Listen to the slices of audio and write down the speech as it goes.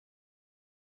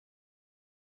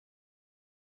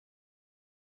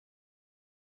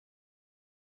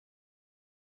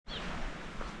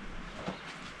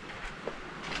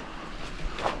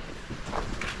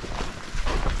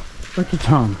Take your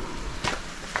time.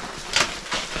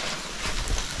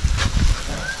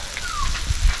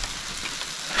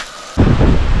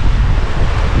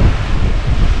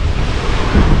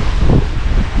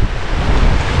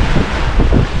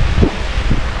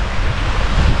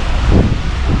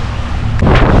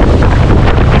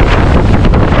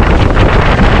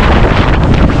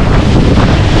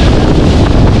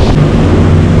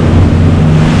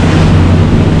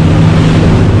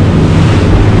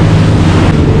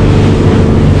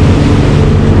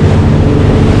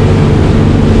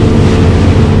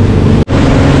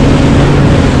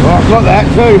 Got that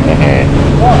too.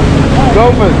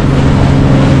 Golfers.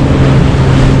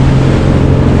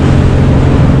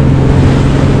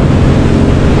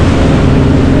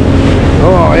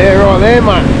 Oh yeah, right there,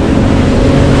 mate.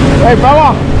 Hey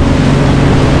fella,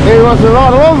 you want to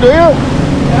ride along, do you?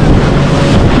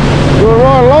 You want to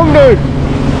ride along, dude?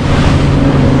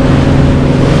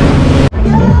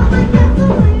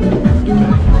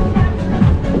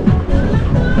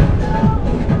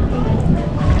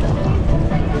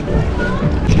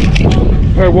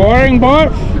 Wiring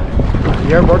bites?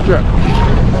 Yeah, gotcha.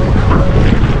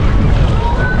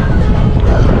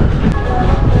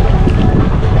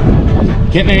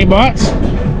 Getting any bites?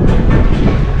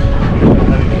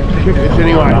 Check this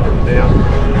anyway.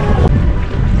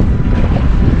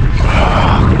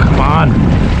 Oh, come on.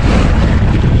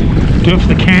 Do it for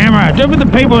the camera. Do it for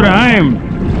the people at home.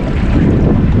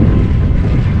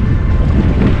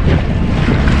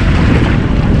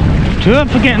 Do it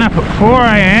for getting up at 4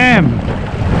 AM.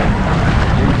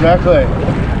 Exactly. You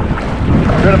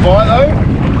got a bite though?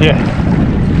 Yeah.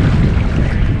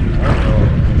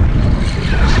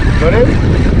 Got him?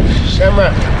 Camera.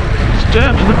 Do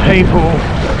it for the people.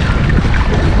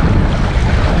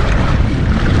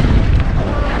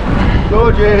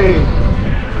 Georgie.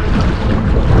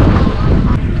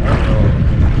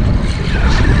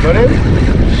 Got him?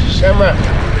 Camera.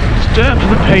 Do it for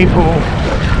the people.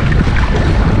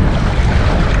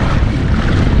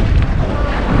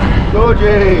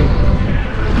 Georgie.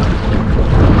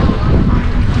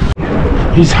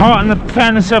 He's hot and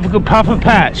found himself a good puffer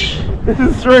patch. This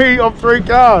is 3 of 3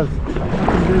 cars.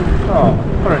 Oh,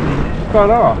 got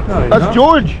off. No, that's not.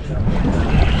 George.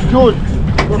 George.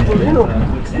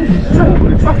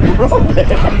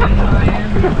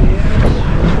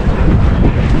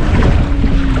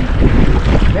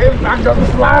 They've backed up the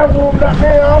slide warmed up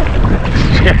now.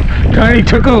 Tony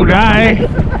took all day.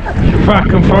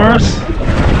 Fucking for us.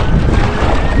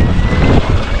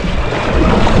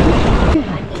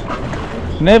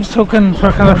 Nev's hooking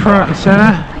fucking the front and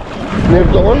centre.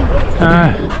 Nev got one?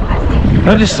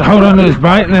 They'll just hold on to his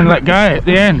bait and then let go at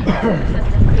the end.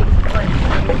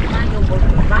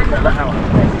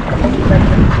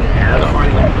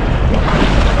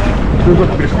 We've got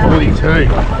a bit of quality too.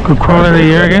 Good quality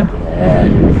here again.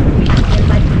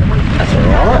 That's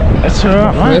alright. That's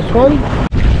alright, mate. First one.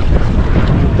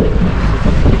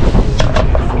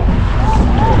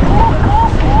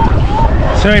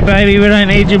 Sorry baby, we don't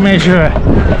need your measurer.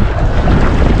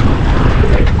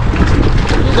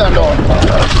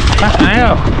 Fucking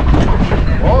hell.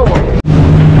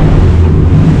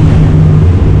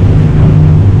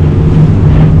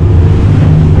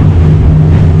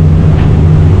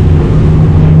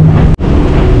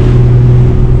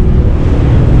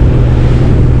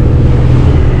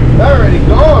 They're already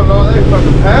gone, like they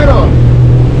fucking pad on.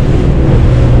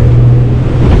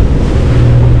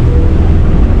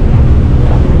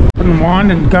 Putting wine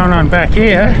and going on back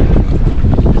here.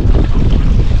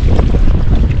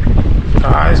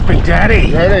 Oh, there's Big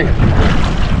Daddy. Ready?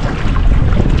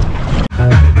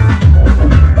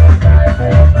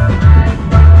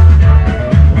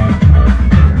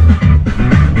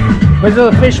 Where's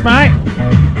all the fish, mate?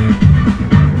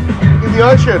 In the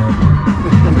ocean.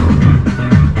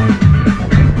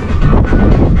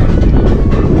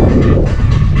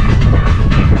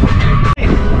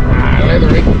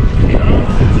 Leathery.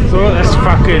 So that's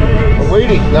fucking. A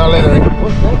weedy. No, leathery.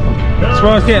 What's that? That's why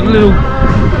I was getting a little.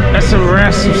 That's some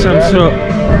wrasse of some sort.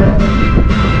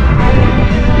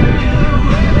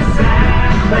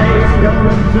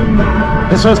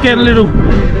 That's why I was getting little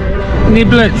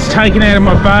niblets taken out of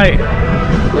my bait.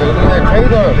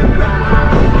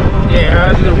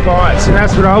 Yeah, little bites, and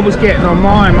that's what I was getting on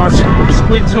mine. My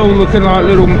squid's all looking like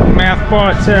little mouth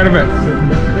bites out of it.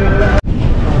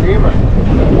 Here, mate.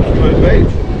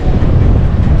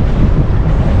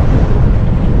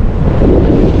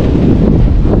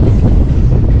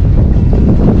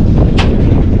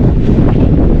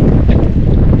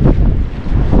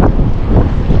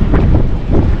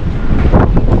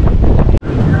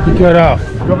 You got off.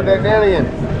 Drop it back down again.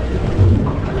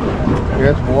 Yeah,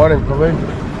 it's whiting probably.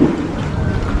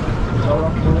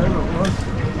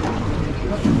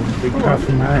 Big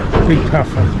puffer, mate. Big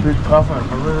puffer. Big puffer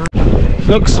probably.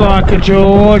 Looks like a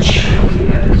George.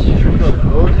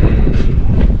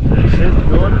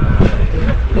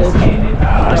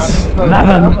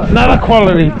 Another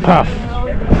quality puff.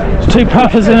 It's 2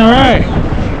 puffers in a row.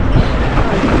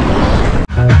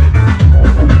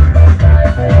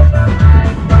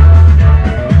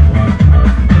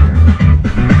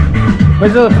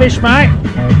 Where's the fish, mate?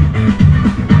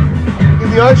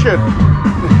 In the ocean.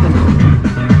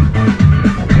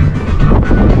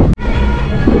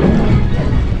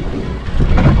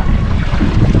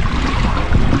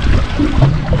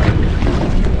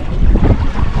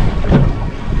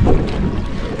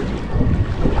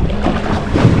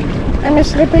 I'm a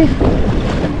slippy.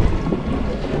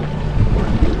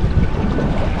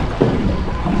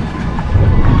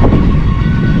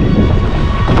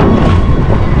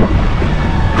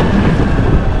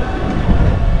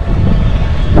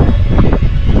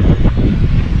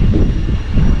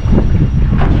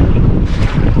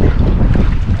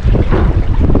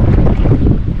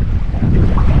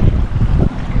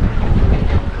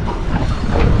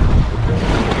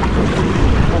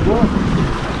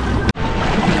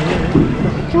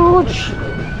 George.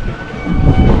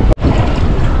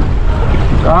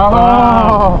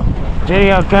 Oh! Gee,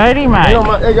 I'll go to you, mate. Hang on,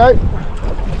 mate. There you go. You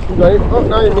got him. Oh,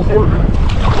 no, you missed him.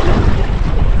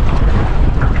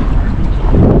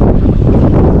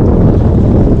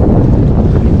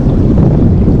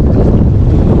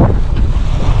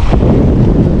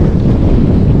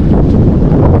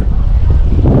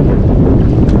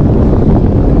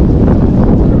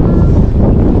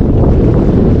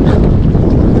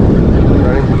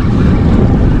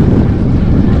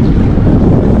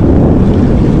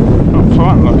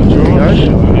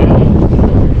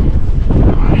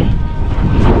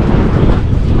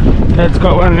 Dad's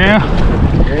got one now.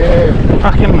 Yeah.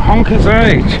 Fucking honkers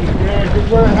age. Yeah,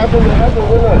 just when it happened, didn't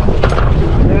it?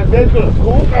 Yeah, Dad's got a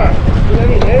school car.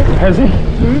 Has he?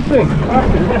 Moving.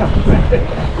 Fucking hell.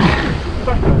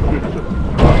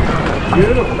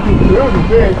 Beautiful. Beautiful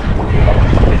bed.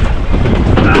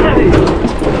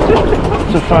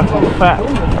 It's a fucking fat.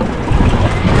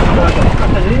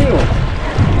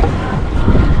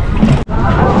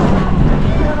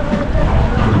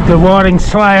 The Whiting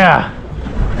Slayer.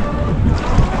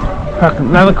 Fucking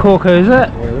another corker, is it?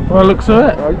 Yeah, By the looks of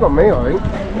it. Oh, you got me, I think.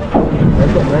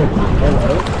 They've got me.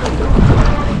 Hello.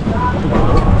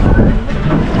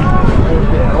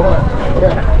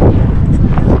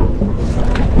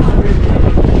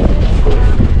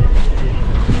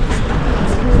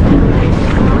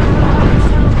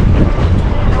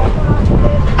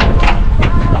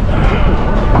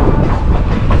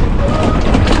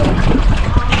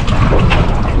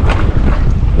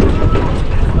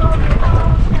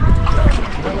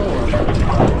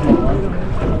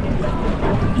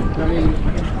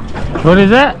 What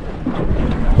is that?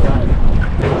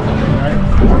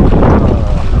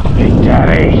 Big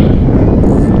Daddy.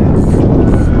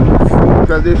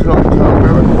 So this not the top,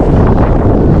 remember?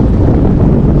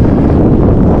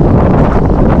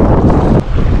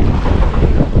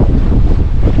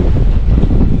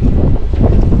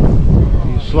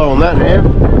 You're slow on that now.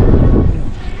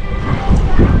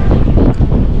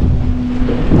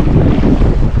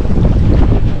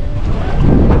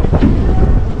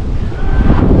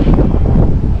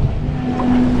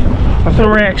 The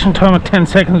reaction time of 10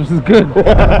 seconds was good. Doing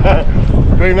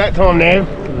that time now.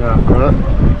 Yeah, got it.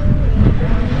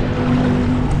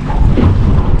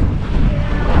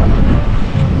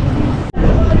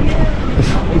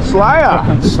 Slayer!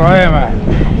 Fucking Slayer, mate.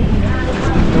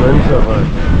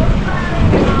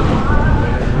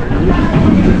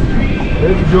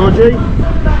 There's Georgie.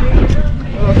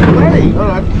 Oh, Paddy.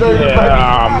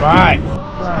 Yeah, mate.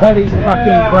 Paddy's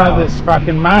fucking brother's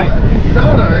fucking mate. No,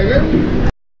 no,